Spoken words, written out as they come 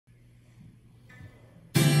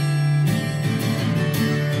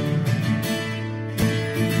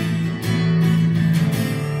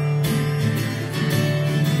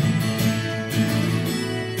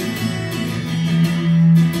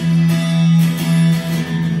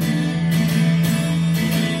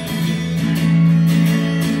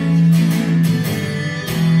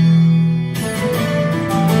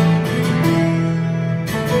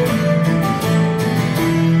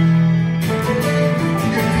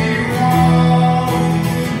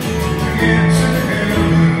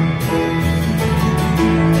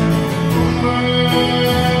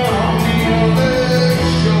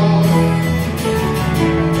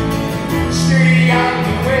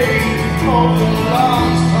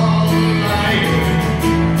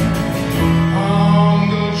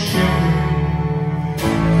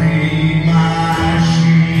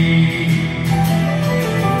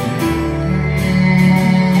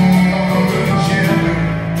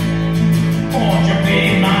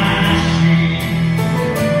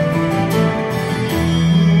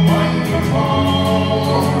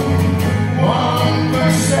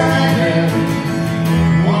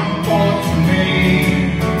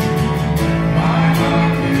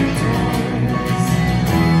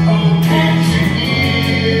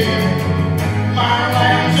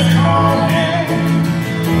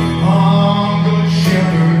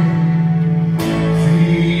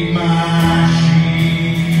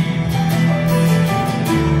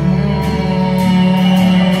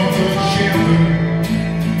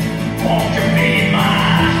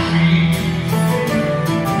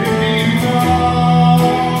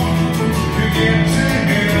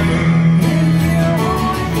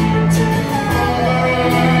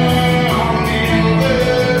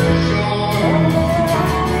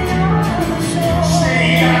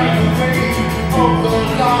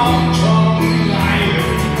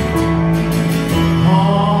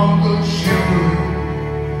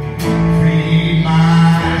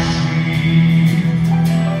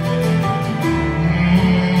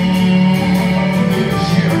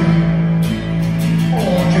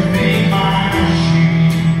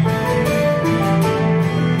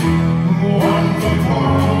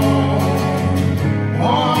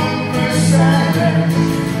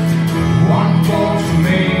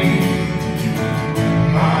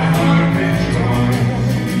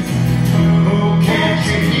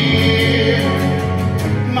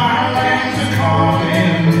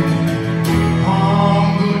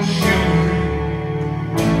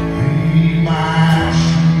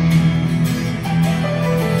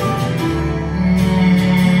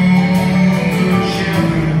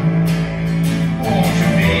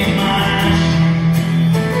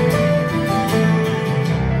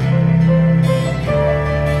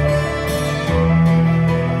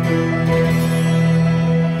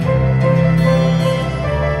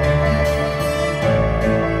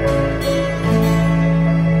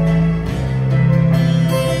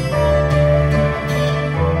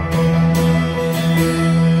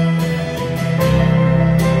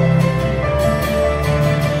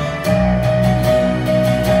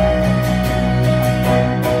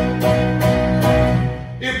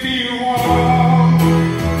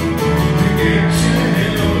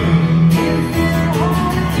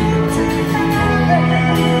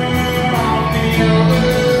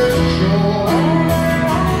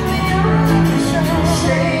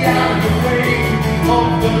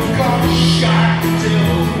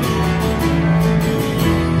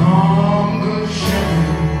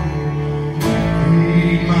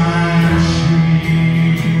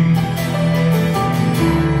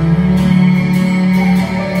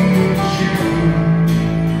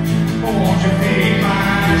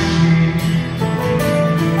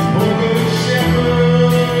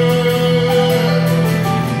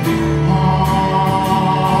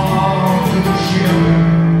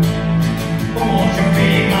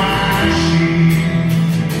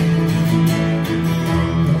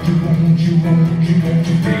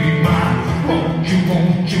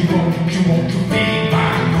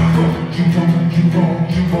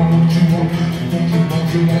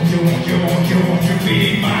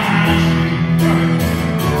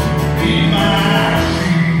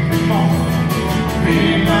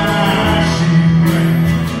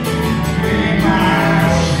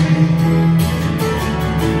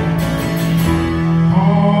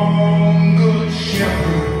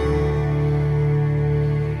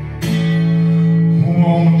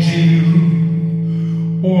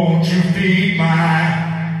Won't you be my,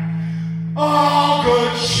 oh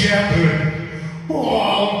good shepherd,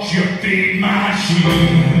 won't you be my sheep?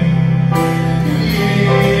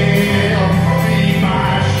 Yeah, be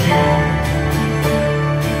my sheep.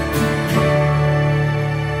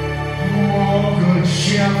 Oh good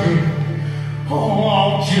shepherd,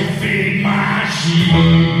 won't you feed my sheep?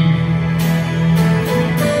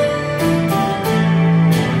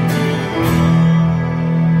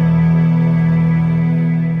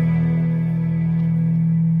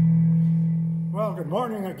 Good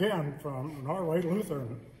morning again from Norway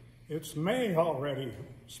Lutheran. It's May already.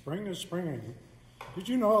 Spring is springing. Did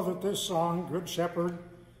you know that this song, Good Shepherd,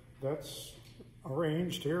 that's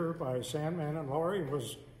arranged here by Sandman and Laurie,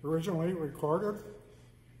 was originally recorded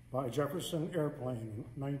by Jefferson Airplane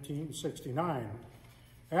in 1969.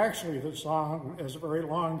 Actually, the song has a very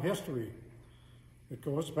long history. It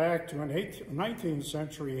goes back to a 19th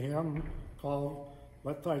century hymn called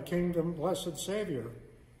Let Thy Kingdom, Blessed Savior.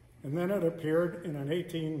 And then it appeared in an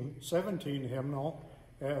 1817 hymnal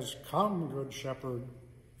as Come, Good Shepherd,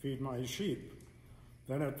 Feed My Sheep.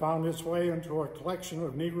 Then it found its way into a collection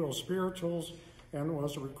of Negro spirituals and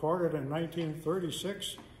was recorded in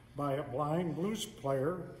 1936 by a blind blues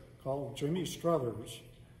player called Jimmy Struthers.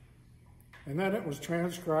 And then it was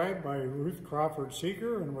transcribed by Ruth Crawford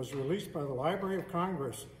Seeger and was released by the Library of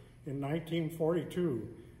Congress in 1942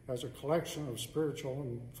 as a collection of spiritual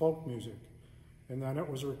and folk music. And then it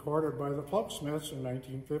was recorded by the Folksmiths in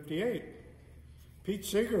 1958. Pete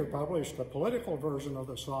Seeger published a political version of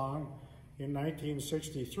the song in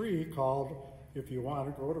 1963 called If You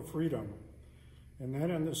Want to Go to Freedom. And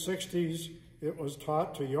then in the 60s, it was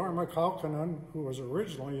taught to Jorma Kaukonen, who was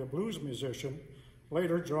originally a blues musician,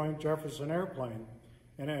 later joined Jefferson Airplane,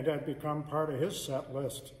 and it had become part of his set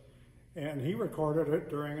list. And he recorded it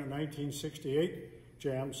during a 1968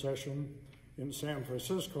 jam session in San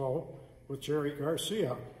Francisco with Jerry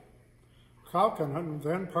Garcia. Kaukonen,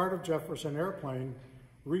 then part of Jefferson Airplane,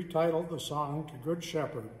 retitled the song to Good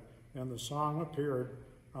Shepherd, and the song appeared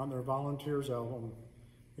on their Volunteers album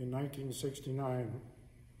in 1969.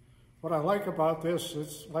 What I like about this,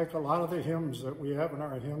 it's like a lot of the hymns that we have in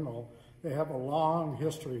our hymnal, they have a long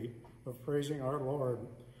history of praising our Lord,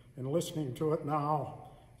 and listening to it now,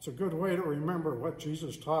 it's a good way to remember what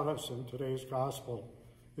Jesus taught us in today's gospel,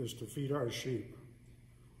 is to feed our sheep.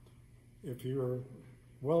 If you're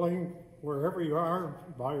willing, wherever you are,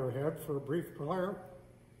 bow your head for a brief prayer.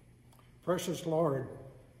 Precious Lord,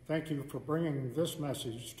 thank you for bringing this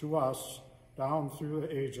message to us down through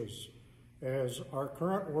the ages. As our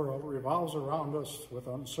current world revolves around us with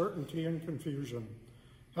uncertainty and confusion,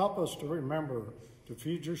 help us to remember to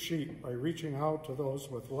feed your sheep by reaching out to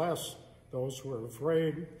those with less, those who are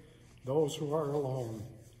afraid, those who are alone.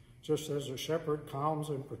 Just as a shepherd calms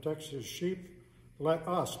and protects his sheep, let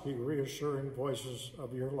us be reassuring voices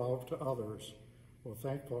of your love to others. With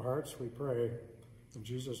thankful hearts we pray. In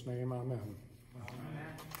Jesus' name, amen. Amen.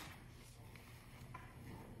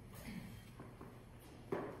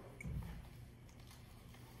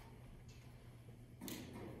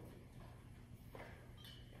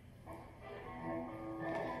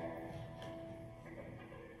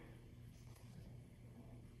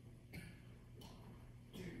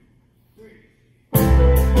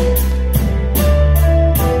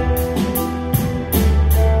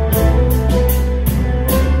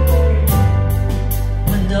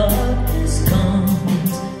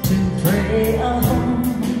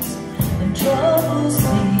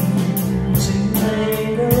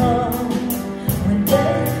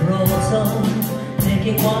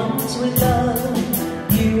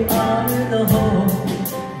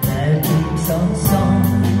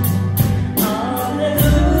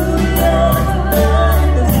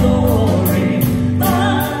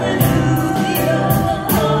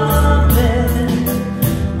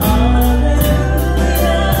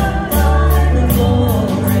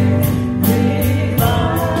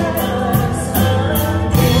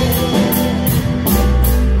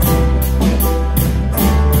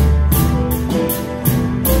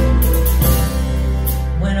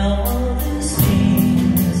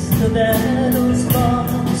 The battles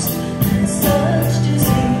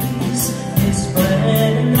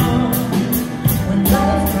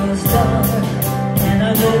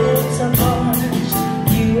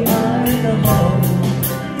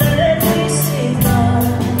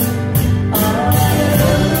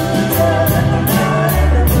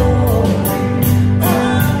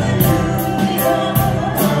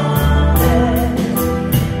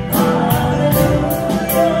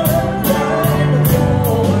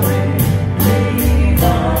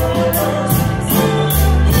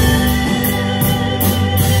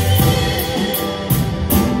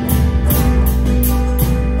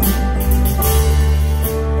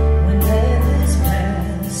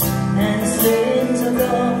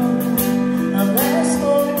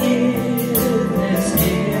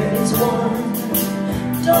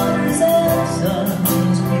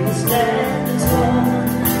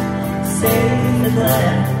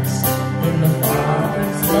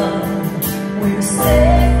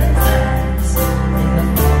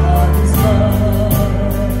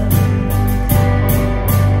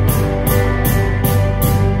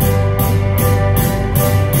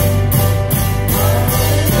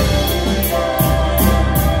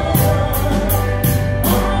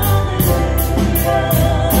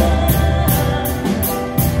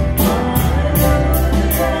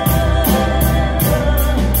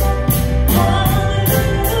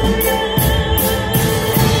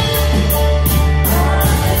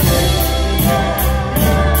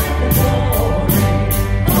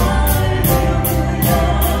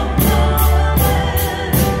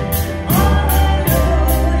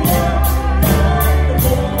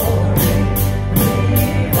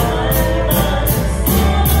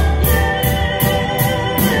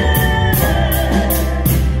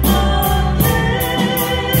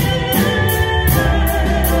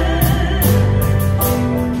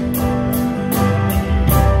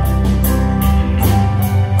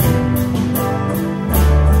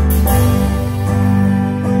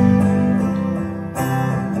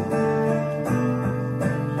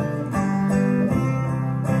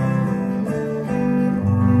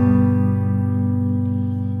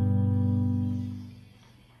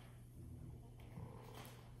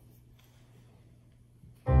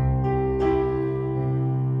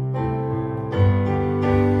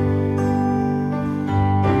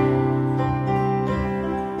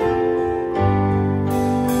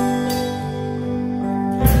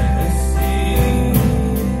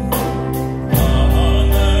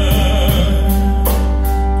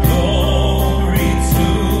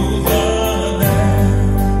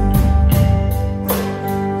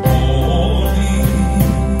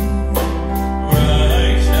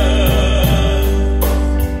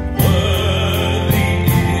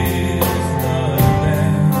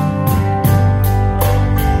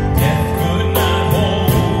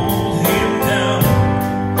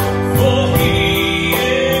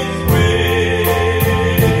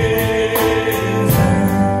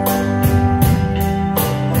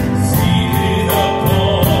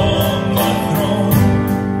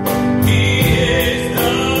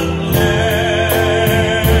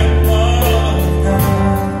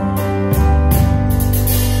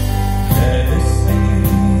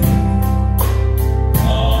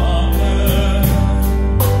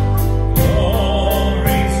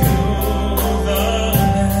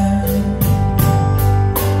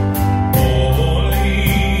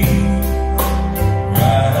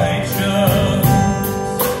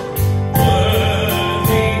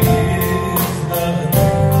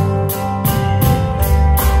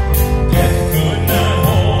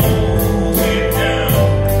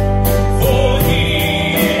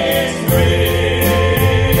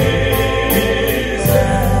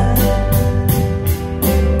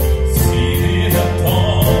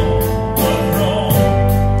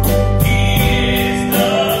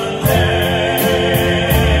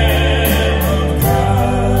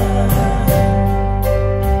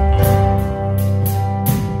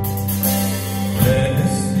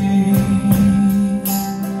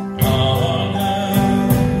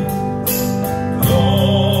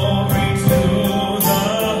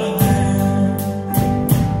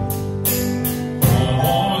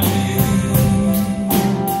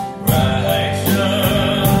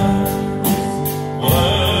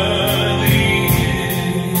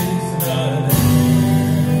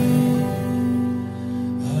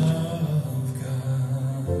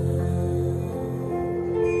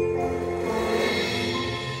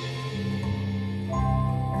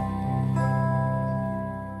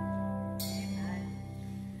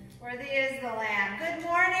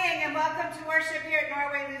worship here at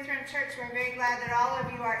Norway Lutheran Church. We're very glad that all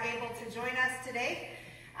of you are able to join us today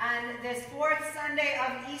on this fourth Sunday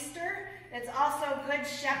of Easter. It's also Good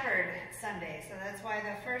Shepherd Sunday, so that's why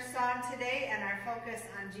the first song today and our focus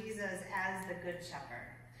on Jesus as the Good Shepherd.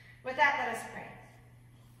 With that, let us pray.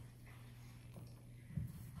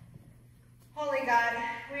 Holy God,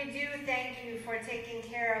 we do thank you for taking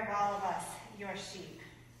care of all of us, your sheep.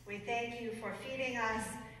 We thank you for feeding us,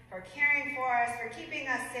 for caring for us, for keeping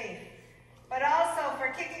us safe, but also for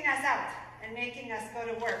kicking us out and making us go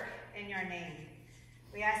to work in your name.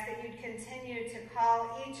 We ask that you'd continue to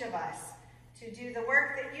call each of us to do the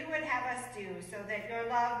work that you would have us do so that your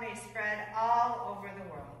love may spread all over the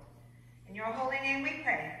world. In your holy name we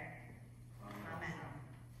pray. Amen.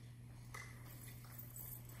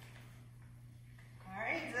 All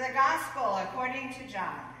right, the gospel according to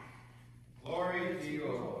John. Glory to you,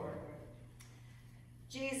 O Lord.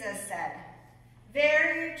 Jesus said,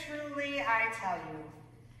 "Very truly I tell you,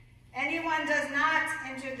 anyone does not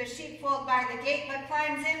enter the sheepfold by the gate, but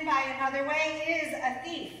climbs in by another way is a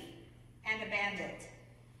thief and a bandit.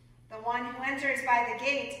 The one who enters by the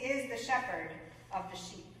gate is the shepherd of the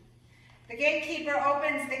sheep. The gatekeeper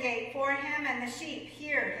opens the gate for him, and the sheep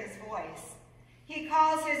hear his voice. He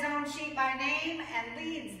calls his own sheep by name and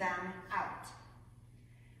leads them out.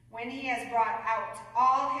 When he has brought out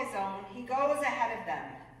all his own, he goes ahead of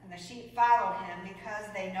them, and the sheep follow him because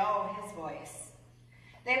they know his voice.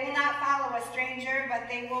 They will not follow a stranger, but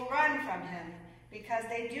they will run from him because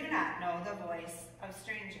they do not know the voice of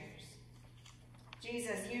strangers.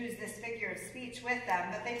 Jesus used this figure of speech with them,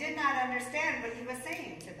 but they did not understand what he was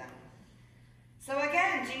saying to them. So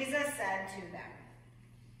again, Jesus said to them,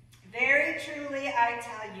 "Very truly I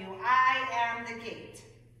tell you, I am the gate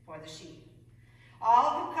for the sheep.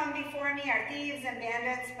 All who come before me are thieves and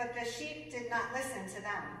bandits, but the sheep did not listen to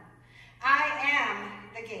them. I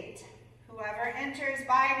am the gate. Whoever enters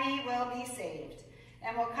by me will be saved,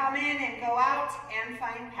 and will come in and go out and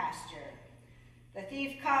find pasture. The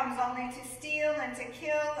thief comes only to steal and to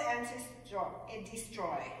kill and to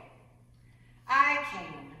destroy. I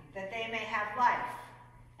came that they may have life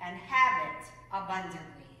and have it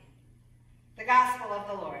abundantly." The Gospel of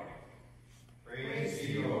the Lord. Praise to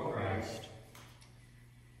you, O Christ.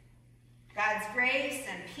 God's grace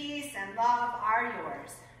and peace and love are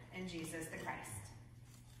yours in Jesus the Christ.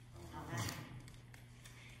 Amen.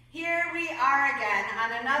 Here we are again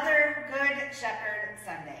on another Good Shepherd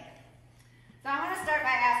Sunday. So I want to start by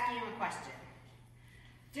asking you a question.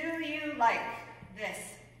 Do you like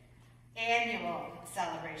this annual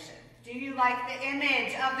celebration? Do you like the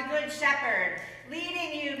image of the Good Shepherd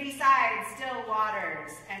leading you beside still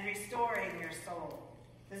waters and restoring your soul?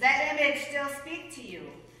 Does that image still speak to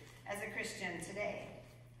you as a Christian today?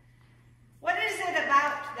 What is it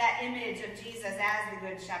about that image of Jesus as the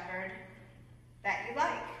Good Shepherd that you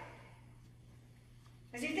like?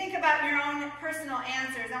 As you think about your own personal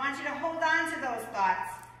answers, I want you to hold on to those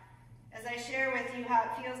thoughts as I share with you how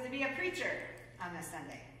it feels to be a preacher on this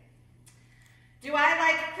Sunday. Do I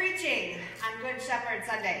like preaching on Good Shepherd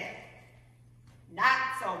Sunday?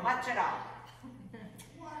 Not so much at all.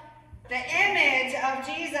 The image of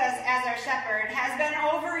Jesus as our shepherd has been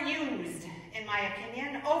overused, in my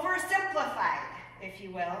opinion, oversimplified, if you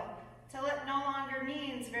will, till it no longer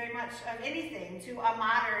means very much of anything to a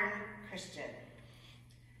modern Christian.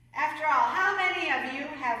 After all, how many of you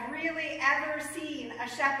have really ever seen a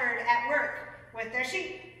shepherd at work with their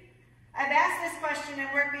sheep? I've asked this question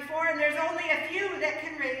in work before, and there's only a few that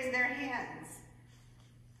can raise their hands.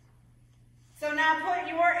 So now put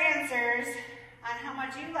your answers on how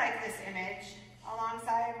much you like this image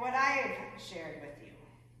alongside what I've shared with you.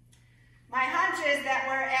 My hunch is that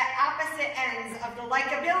we're at opposite ends of the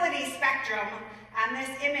likability spectrum on this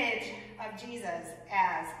image of Jesus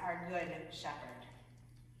as our Good Shepherd.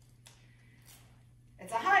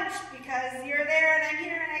 It's a hunch because you're there and I'm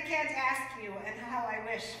here and I can't ask you, and how I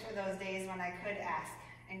wish for those days when I could ask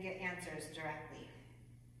and get answers directly.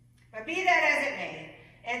 But be that as it may,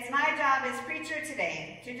 it's my job as preacher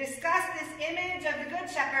today to discuss this image of the Good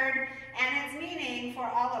Shepherd and its meaning for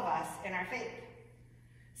all of us in our faith.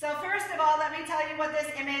 So first of all, let me tell you what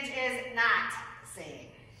this image is not saying.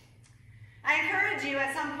 I encourage you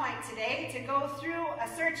at some point today to go through a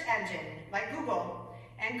search engine like Google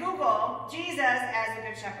and Google Jesus as the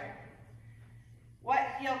Good Shepherd. What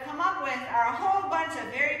you'll come up with are a whole bunch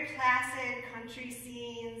of very placid country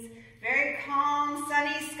scenes, very calm,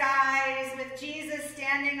 sunny skies with Jesus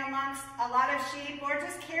standing amongst a lot of sheep or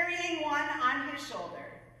just carrying one on his shoulder.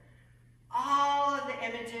 All of the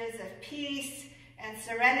images of peace and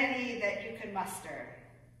serenity that you can muster.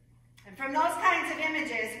 And from those kinds of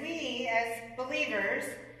images, we as believers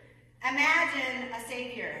imagine a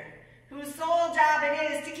Savior whose sole job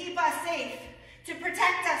it is to keep us safe, to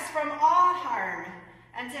protect us from all harm,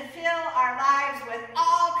 and to fill our lives with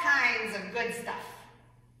all kinds of good stuff.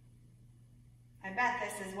 I bet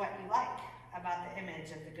this is what you like about the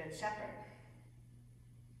image of the Good Shepherd.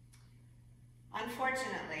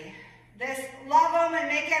 Unfortunately, this love them and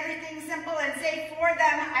make everything simple and safe for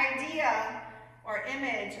them idea or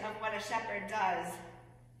image of what a shepherd does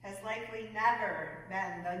has likely never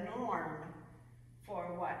been the norm for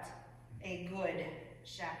what a good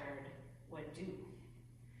shepherd would do.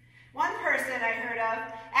 One person I heard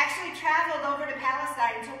of actually traveled over to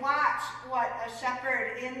Palestine to watch what a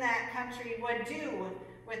shepherd in that country would do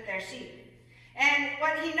with their sheep. And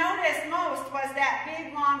what he noticed most was that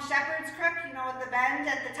big, long shepherd's crook, you know, with the bend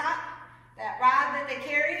at the top, that rod that they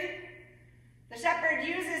carry. The shepherd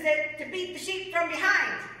uses it to beat the sheep from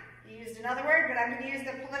behind. He used another word, but I'm going to use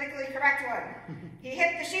the politically correct one. He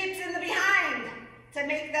hit the sheep in the behind to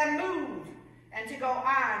make them move and to go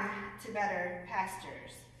on to better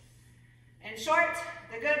pastures. In short,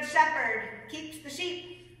 the Good Shepherd keeps the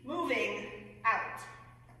sheep moving out.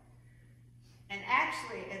 And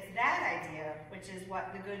actually, it's that idea which is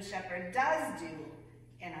what the Good Shepherd does do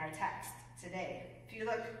in our text today. If you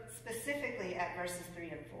look specifically at verses 3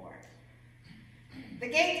 and 4. The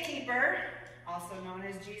gatekeeper, also known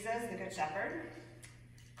as Jesus, the Good Shepherd,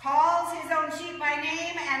 calls his own sheep by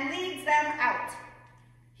name and leads them out.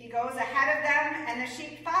 He goes ahead of them, and the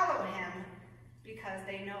sheep follow him because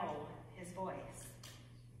they know his voice.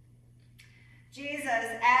 Jesus,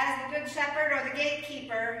 as the Good Shepherd or the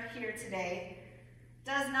gatekeeper here today,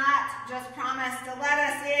 does not just promise to let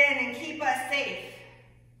us in and keep us safe.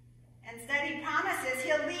 Instead, he promises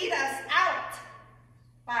he'll lead us out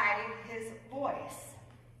by his voice.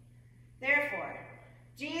 Therefore,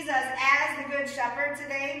 Jesus, as the Good Shepherd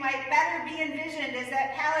today, might better be envisioned as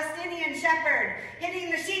that Palestinian shepherd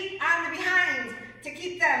hitting the sheep on the behind to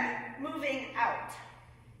keep them moving out.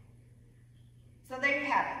 So there you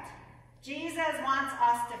have it. Jesus wants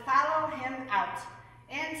us to follow him out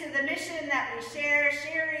into the mission that we share,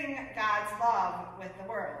 sharing God's love with the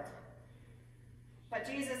world. But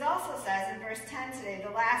Jesus also says in verse 10 today,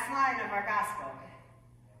 the last line of our gospel,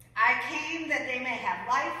 I came that they may have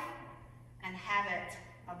life and have it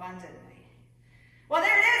abundantly. Well,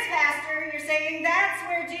 there it is, Pastor. You're saying that's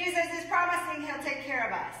where Jesus is promising he'll take care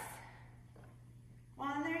of us.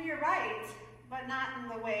 Well, and there you're right, but not in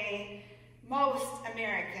the way most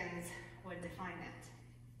Americans would define it.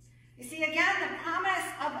 You see, again, the promise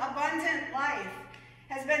of abundant life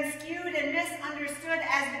has been skewed and misunderstood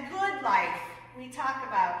as the good life we talk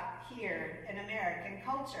about here in American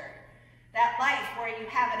culture. That life where you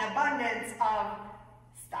have an abundance of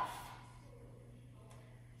stuff.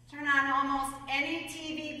 Turn on almost any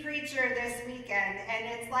TV preacher this weekend, and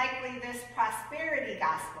it's likely this prosperity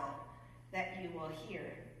gospel that you will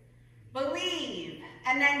hear. Believe,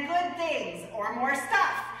 and then good things, or more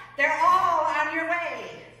stuff. They're all on your way.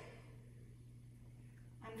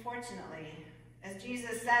 Unfortunately, as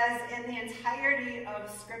Jesus says in the entirety of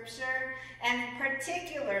Scripture, and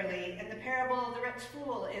particularly in the parable of the rich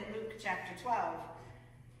fool in Luke chapter 12,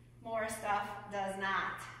 more stuff does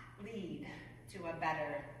not lead to a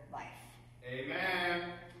better life. Amen.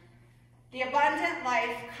 The abundant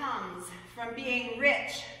life comes from being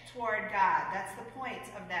rich toward God. That's the point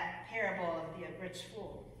of that parable of the rich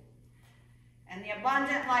fool. And the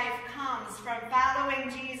abundant life comes from following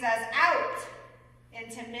Jesus out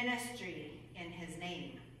into ministry in his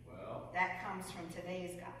name. Well, that comes from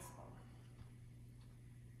today's gospel.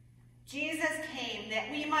 Jesus came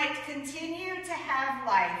that we might continue to have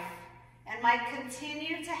life and might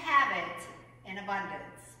continue to have it in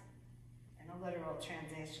abundance, in a literal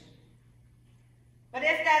translation. But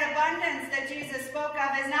if that abundance that Jesus spoke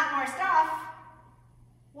of is not more stuff,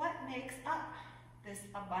 what makes up this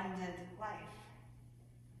abundant life?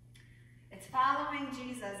 It's following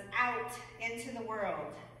Jesus out into the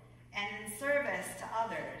world and in service to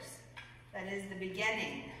others that is the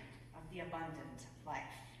beginning of the abundant life.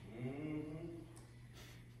 mm-hmm.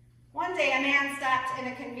 One day a man stopped in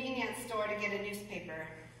a convenience store to get a newspaper,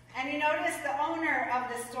 and he noticed the owner of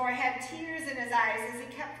the store had tears in his eyes as he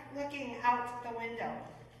kept looking out the window.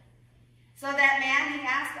 So that man, he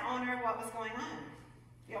asked the owner what was going on.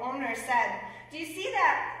 The owner said, "Do you see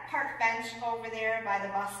that park bench over there by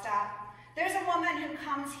the bus stop? There's a woman who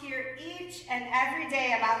comes here each and every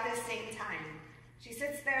day about this same time. She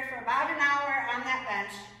sits there for about an hour on that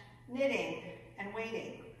bench, knitting and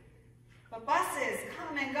waiting. But buses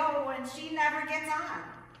come and go, and she never gets on,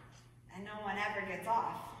 and no one ever gets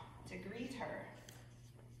off to greet her.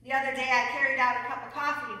 The other day, I carried out a cup of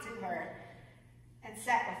coffee to her and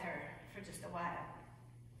sat with her for just a while.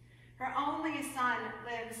 Her only son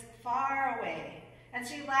lives far away, and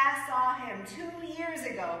she last saw him 2 years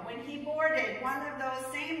ago when he boarded one of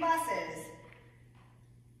those same buses.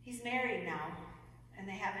 He's married now, and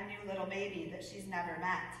they have a new little baby that she's never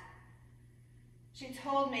met. She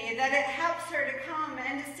told me that it helps her to come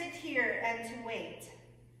and to sit here and to wait.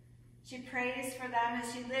 She prays for them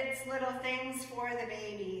as she knits little things for the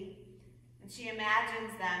baby, and she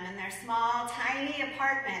imagines them in their small, tiny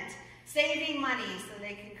apartment, saving money so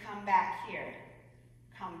they can come back here,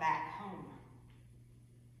 come back home.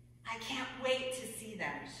 I can't wait to see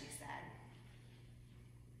them," she said.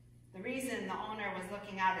 The reason the owner was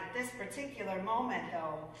looking out at this particular moment,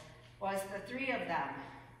 though, was the three of them,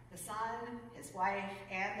 the son, his wife,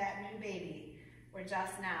 and that new baby, were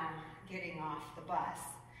just now getting off the bus.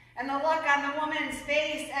 And the look on the woman's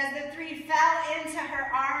face as the three fell into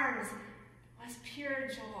her arms was pure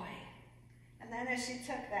joy. And then as she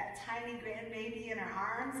took that tiny grandbaby in her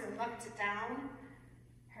arms and looked down,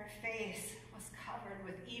 her face was covered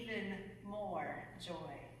with even more joy.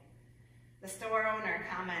 The store owner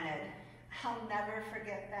commented, "I'll never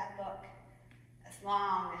forget that look as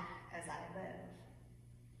long as I live."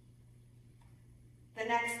 The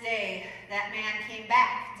next day, that man came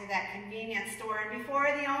back to that convenience store, and before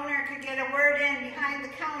the owner could get a word in behind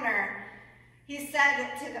the counter, he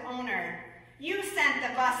said to the owner, "You sent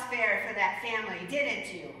the bus fare for that family,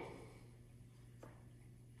 didn't you?"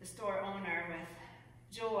 The store owner, with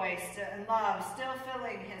joy and love still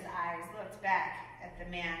filling his eyes, looked back at the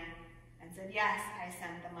man and said, "Yes, I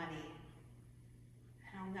sent the money."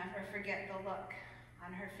 And I'll never forget the look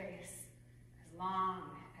on her face as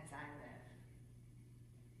long as I live.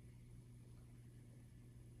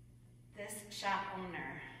 This shop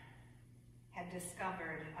owner had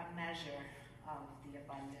discovered a measure of the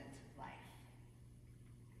abundant life.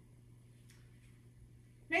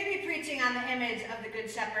 Maybe preaching on the image of the Good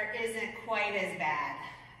Shepherd isn't quite as bad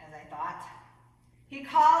as I thought. He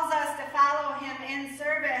calls us to follow him in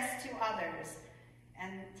service to others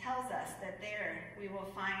and tells us that there we will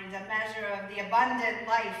find a measure of the abundant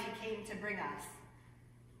life he came to bring us,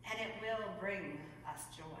 and it will bring us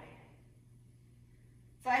joy.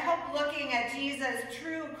 So I hope looking at Jesus'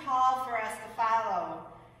 true call for us to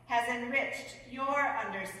follow has enriched your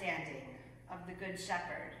understanding of the Good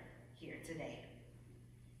Shepherd here today.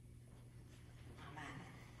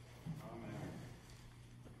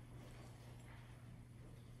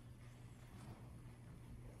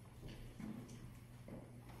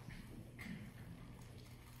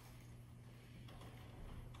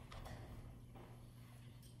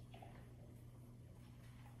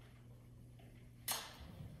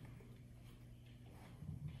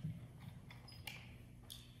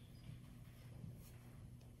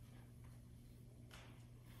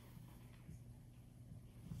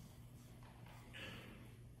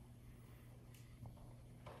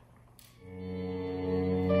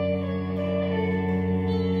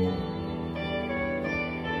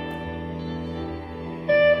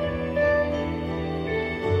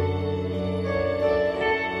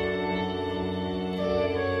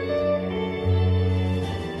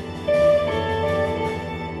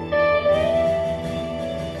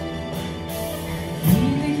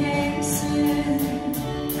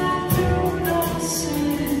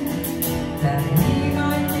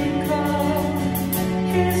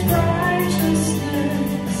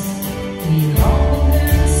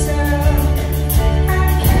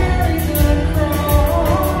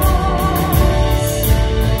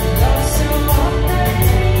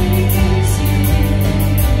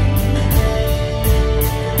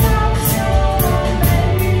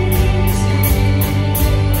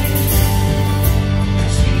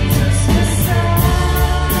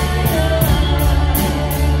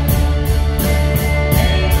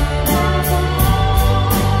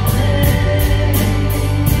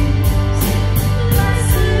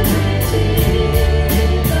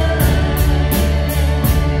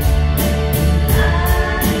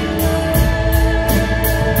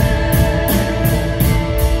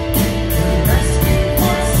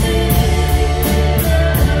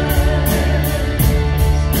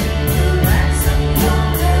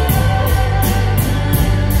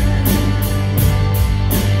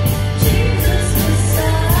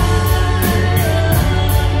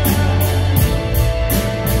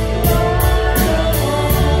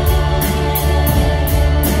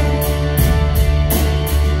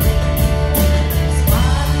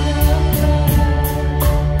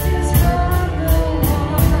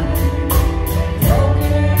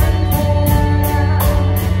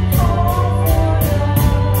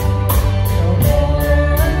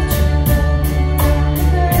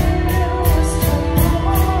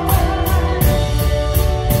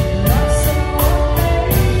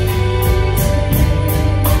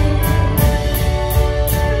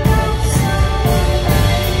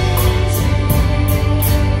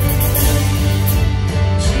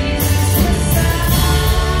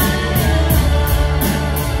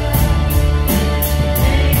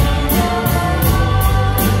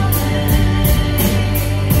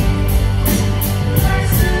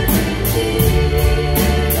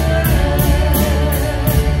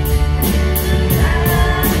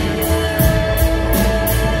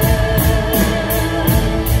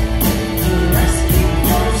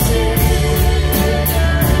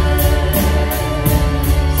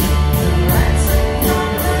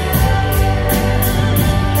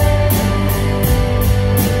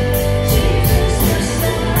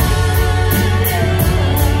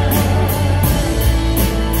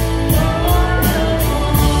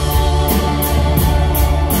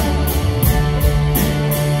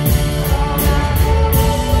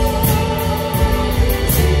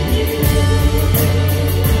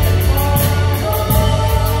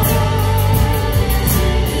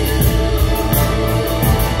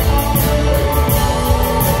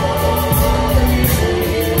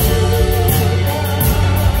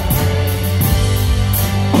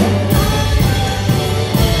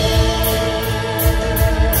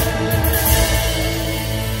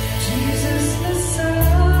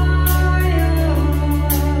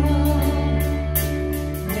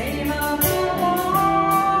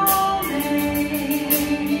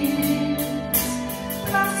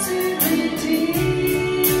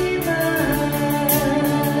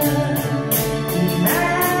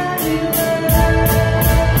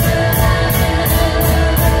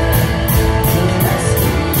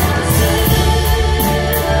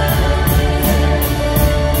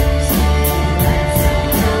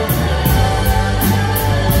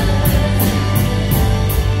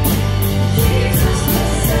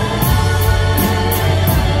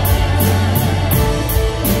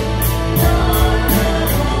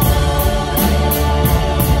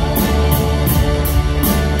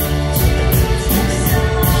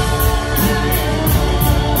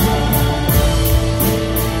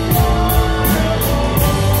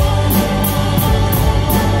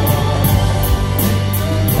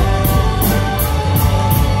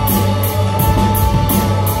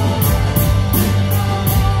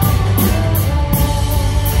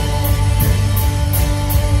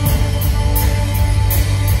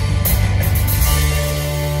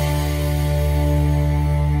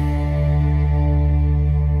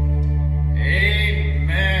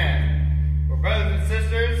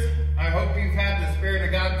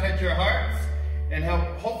 encourage your hearts and help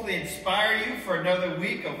hopefully inspire you for another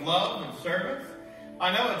week of love and service.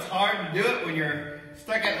 I know it's hard to do it when you're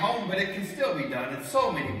stuck at home, but it can still be done in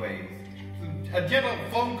so many ways. A gentle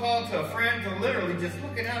phone call to a friend, to literally just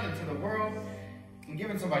looking out into the world and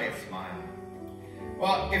giving somebody a smile.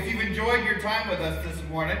 Well, if you've enjoyed your time with us this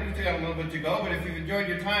morning, we still got a little bit to go, but if you've enjoyed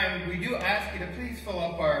your time, we do ask you to please fill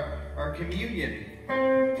up our communion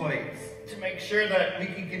plates to make sure that we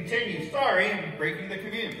can continue. Sorry, I'm breaking the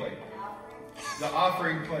communion plate. The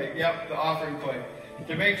offering plate. Yep, the offering plate.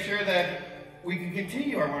 To make sure that we can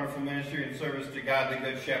continue our wonderful ministry and service to God, the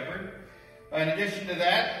Good Shepherd. In addition to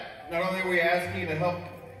that, not only are we asking you to help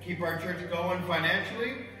keep our church going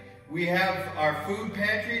financially, we have our food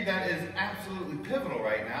pantry that is absolutely pivotal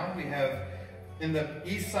right now. We have in the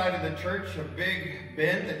east side of the church a big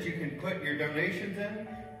bin that you can put your donations in.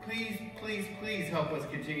 Please, please, please help us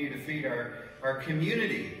continue to feed our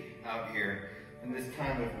community out here in this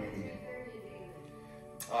time of need.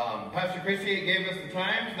 Pastor Kristie gave us the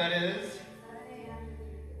times. That is,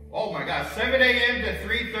 oh my gosh, 7 a.m. to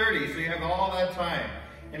 3:30. So you have all that time.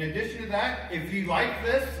 In addition to that, if you like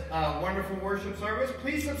this wonderful worship service,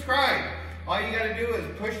 please subscribe. All you got to do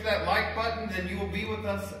is push that like button, then you will be with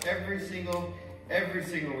us every single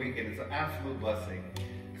weekend. It's an absolute blessing.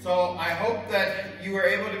 So I hope that you are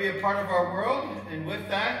able to be a part of our world. And with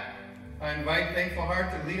that, I invite Thankful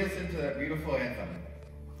Heart to lead us into that beautiful anthem.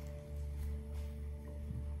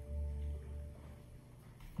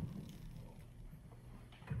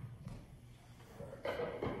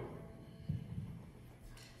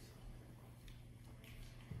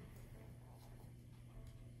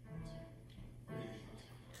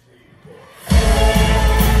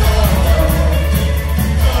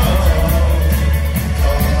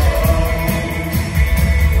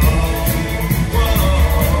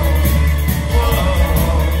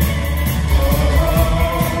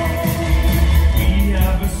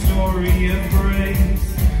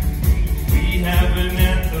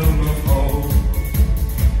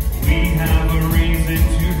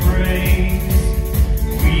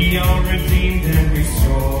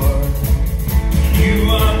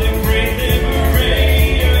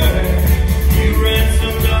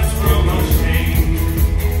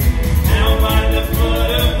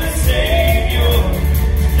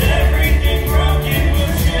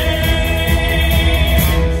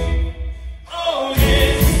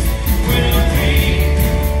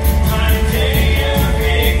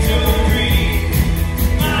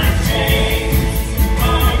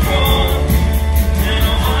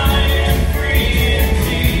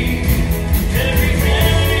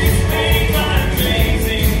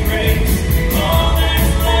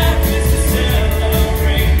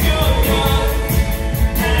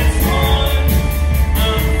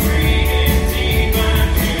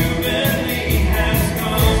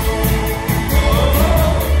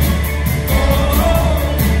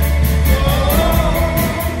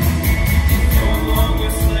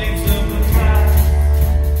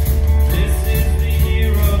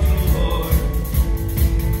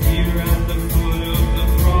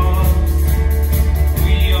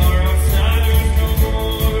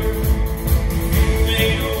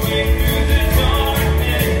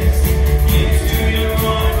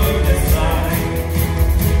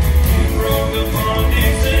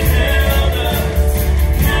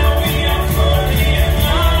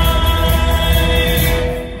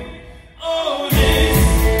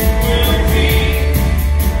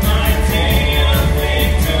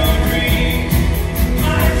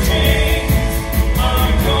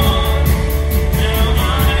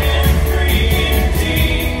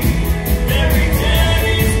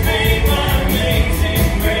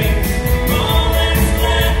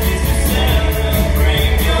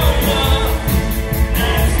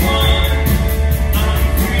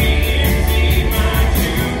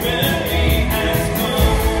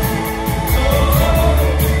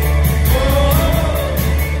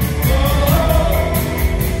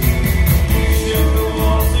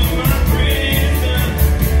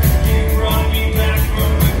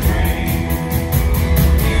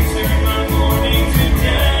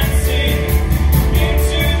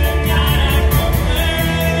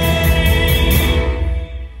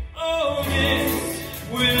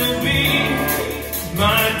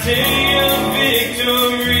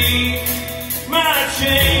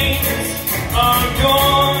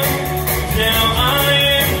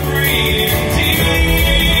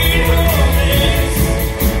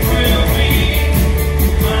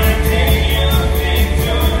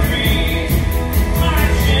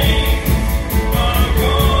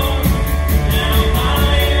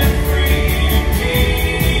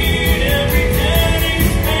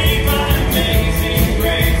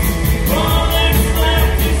 Grace.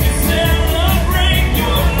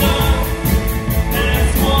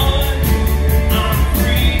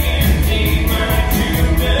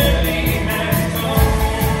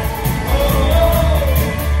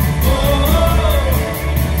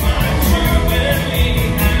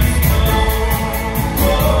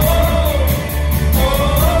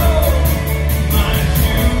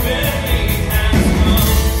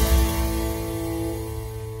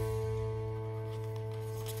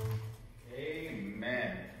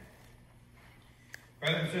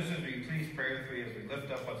 and sisters, will you please pray with me as we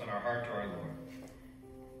lift up what's in our heart to our Lord.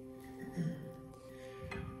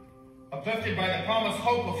 Uplifted by the promised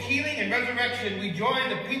hope of healing and resurrection, we join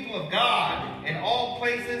the people of God in all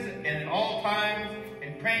places and in all times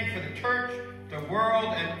in praying for the church, the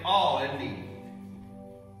world, and all in need.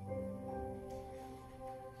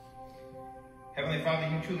 Heavenly Father,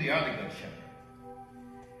 you truly are the Good Shepherd.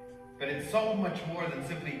 But it's so much more than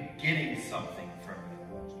simply getting something from you.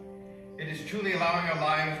 It is truly allowing our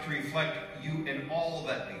lives to reflect you in all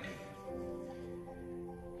that we do.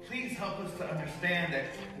 Please help us to understand that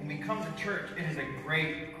when we come to church, it is a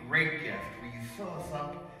great, great gift where you fill us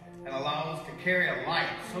up and allow us to carry a light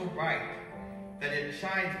so bright that it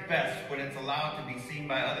shines best when it's allowed to be seen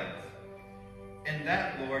by others. In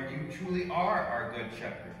that, Lord, you truly are our Good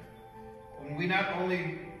Shepherd. When we not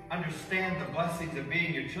only understand the blessings of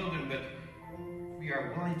being your children, but we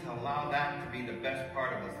are willing to allow that to be the best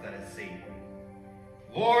part of us that is seen.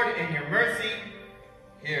 Lord, in your mercy,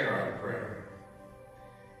 hear our prayer.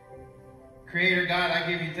 Creator God,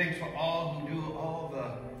 I give you thanks for all who do all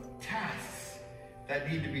the tasks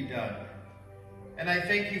that need to be done. And I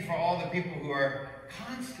thank you for all the people who are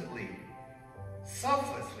constantly,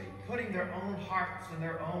 selflessly putting their own hearts and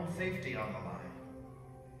their own safety on the line.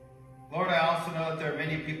 Lord, I also know that there are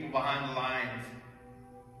many people behind the lines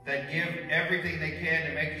that give everything they can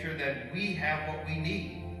to make sure that we have what we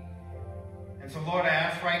need. And so, Lord, I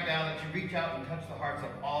ask right now that you reach out and touch the hearts of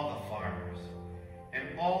all the farmers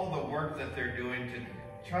and all the work that they're doing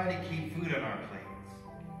to try to keep food on our plates.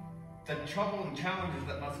 The trouble and challenges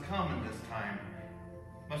that must come in this time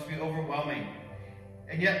must be overwhelming.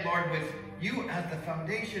 And yet, Lord, with you as the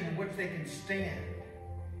foundation in which they can stand,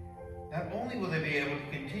 not only will they be able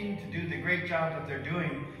to continue to do the great job that they're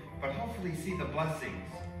doing, but hopefully see the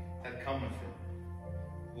blessings that come with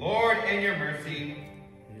it. Lord, in your mercy,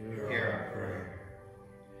 hear our prayer.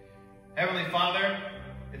 Heavenly Father,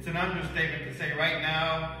 it's an understatement to say right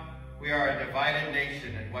now we are a divided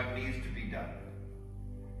nation in what needs to be done.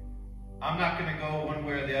 I'm not going to go one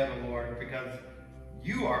way or the other, Lord, because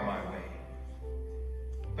you are my way.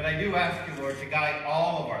 But I do ask you, Lord, to guide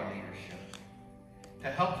all of our leadership,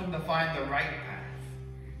 to help them to find the right path,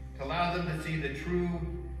 to allow them to see the true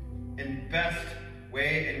and best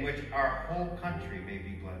way in which our whole country may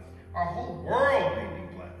be blessed, our whole world may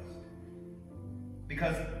be blessed.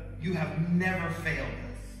 Because you have never failed us.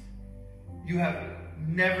 You have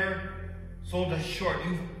never sold us short.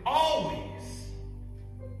 You've always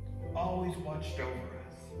watched over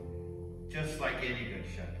us, just like any good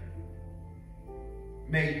shepherd.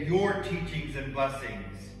 May your teachings and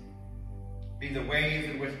blessings be the ways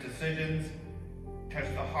in which decisions touch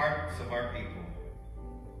the hearts of our people.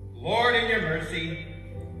 Lord, in your mercy,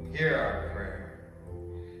 hear our prayer.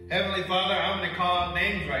 Heavenly Father, I'm going to call out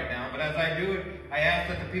names right now, but as I do it, I ask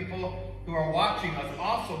that the people who are watching us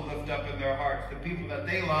also lift up in their hearts the people that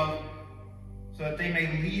they love so that they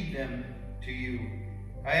may lead them to you.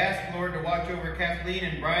 I ask, Lord, to watch over Kathleen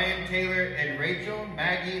and Brian, Taylor and Rachel,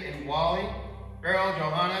 Maggie and Wally, Beryl,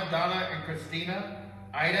 Johanna, Donna and Christina,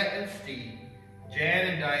 Ida and Steve, Jan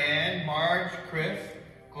and Diane, Marge, Chris,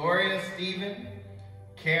 Gloria, Stephen,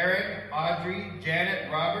 Karen, Audrey,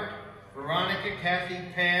 Janet, Robert, Veronica, Kathy,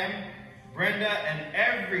 Pam, Brenda, and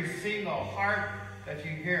every single heart that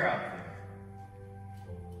you hear out there.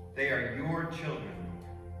 They are your children.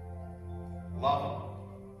 Love them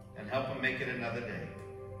and help them make it another day.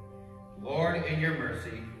 Lord, in your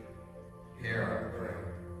mercy, hear our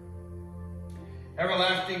prayer.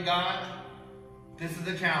 Everlasting God, this is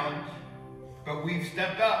a challenge, but we've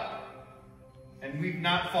stepped up and we've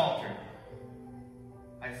not faltered.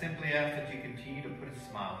 I simply ask that you continue to put a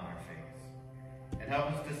smile on our face and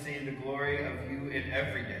help us to see the glory of you in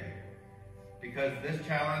every day. Because this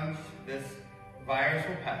challenge, this virus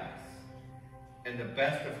will pass, and the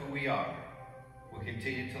best of who we are will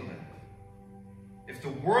continue to live. If the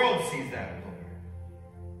world sees that, Lord,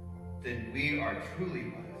 then we are truly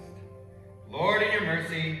blessed. Lord, in your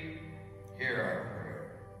mercy, hear our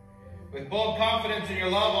prayer. With bold confidence in your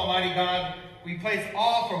love, Almighty God, we place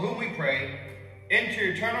all for whom we pray into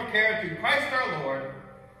your eternal care through Christ our Lord.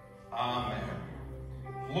 Amen.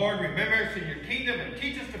 Lord, remember us in your kingdom and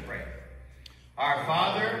teach us to pray. Our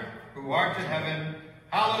Father, who art in heaven,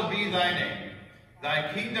 hallowed be thy name.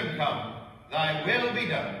 Thy kingdom come, thy will be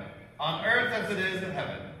done, on earth as it is in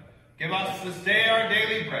heaven. Give us this day our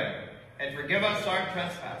daily bread, and forgive us our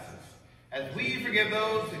trespasses, as we forgive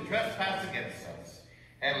those who trespass against us.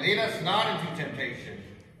 And lead us not into temptation,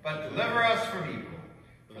 but deliver us from evil.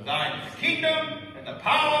 For thine is the kingdom, and the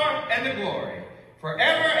power, and the glory,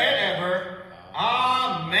 forever and ever.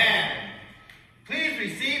 Amen. Please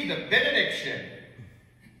receive the benediction.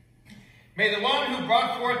 May the one who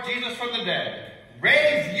brought forth Jesus from the dead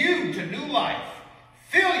raise you to new life,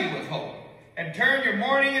 fill you with hope, and turn your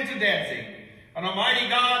mourning into dancing. An almighty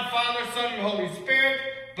God, Father, Son, and Holy Spirit,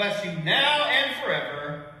 bless you now and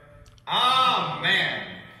forever. Amen.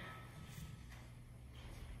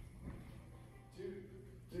 2,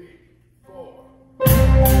 3,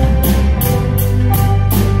 4.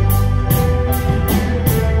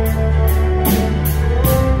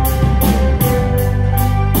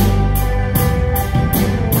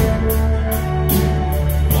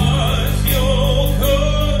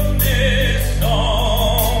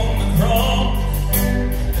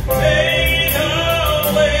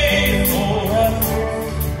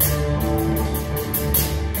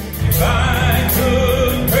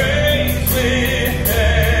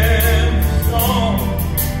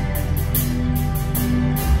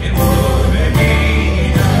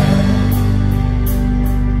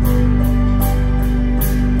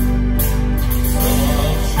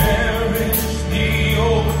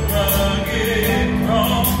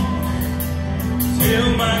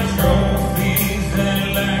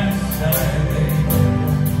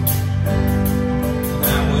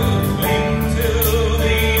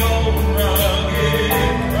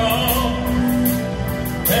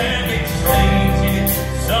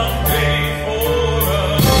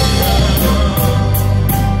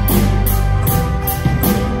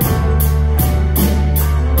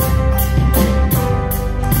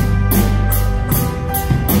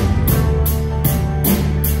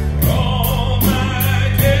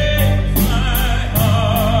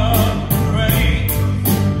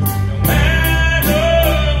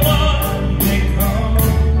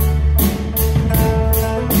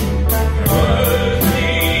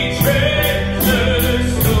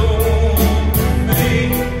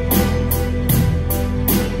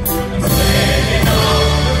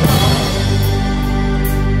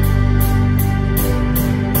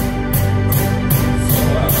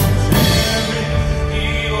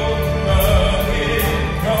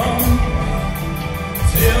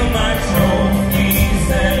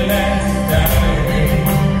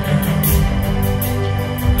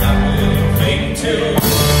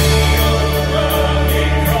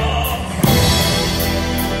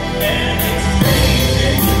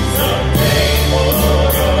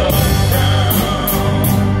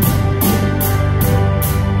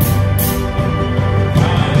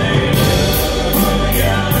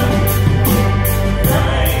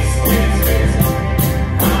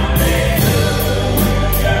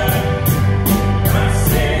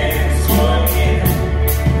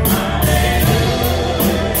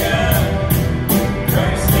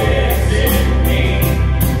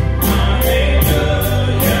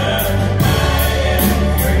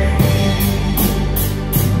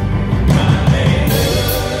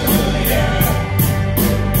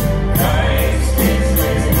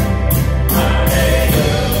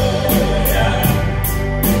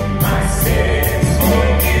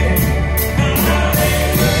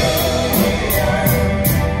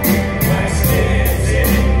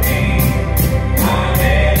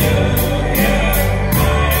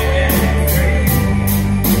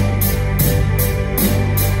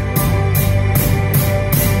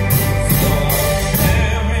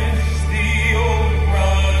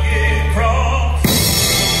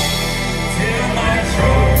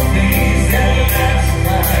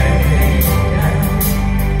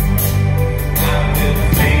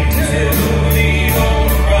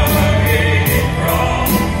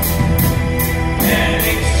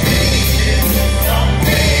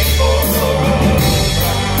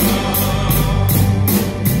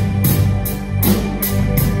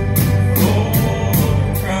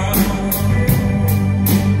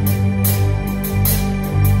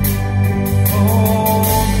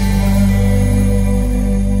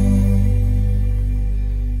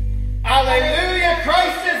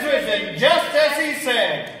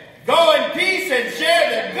 Go in peace and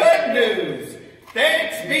share the good news.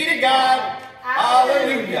 Thanks be to God.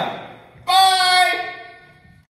 Hallelujah.